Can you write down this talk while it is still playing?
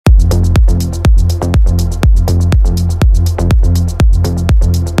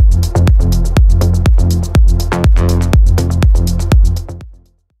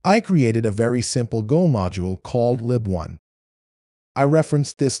I created a very simple Go module called lib1. I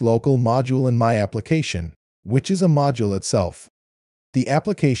referenced this local module in my application, which is a module itself. The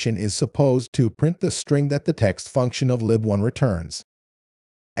application is supposed to print the string that the text function of lib1 returns.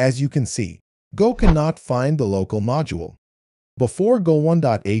 As you can see, Go cannot find the local module. Before Go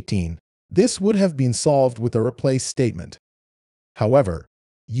 1.18, this would have been solved with a replace statement. However,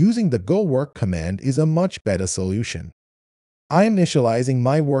 using the go.work command is a much better solution. I am initializing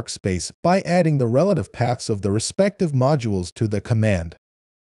my workspace by adding the relative paths of the respective modules to the command.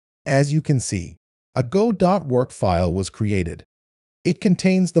 As you can see, a go.work file was created. It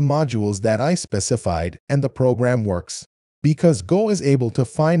contains the modules that I specified and the program works, because Go is able to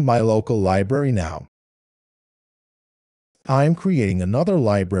find my local library now. I'm creating another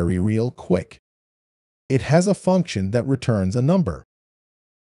library real quick. It has a function that returns a number.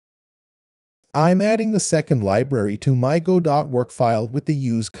 I'm adding the second library to my go.work file with the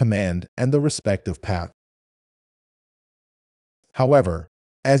use command and the respective path. However,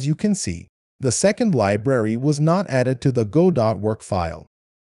 as you can see, the second library was not added to the go.work file.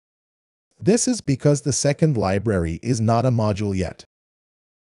 This is because the second library is not a module yet.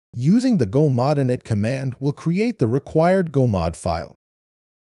 Using the go.mod init command will create the required go.mod file.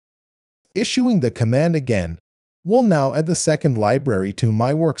 Issuing the command again will now add the second library to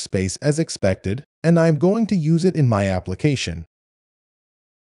my workspace as expected, and I'm going to use it in my application.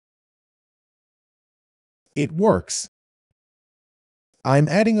 It works. I'm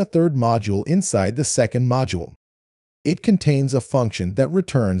adding a third module inside the second module. It contains a function that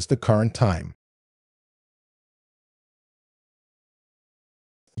returns the current time.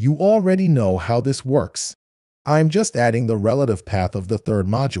 You already know how this works. I'm just adding the relative path of the third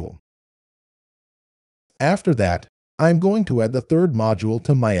module. After that, I'm going to add the third module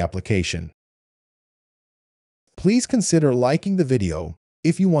to my application. Please consider liking the video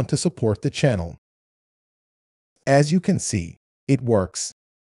if you want to support the channel. As you can see, it works,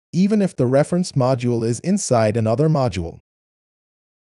 even if the reference module is inside another module.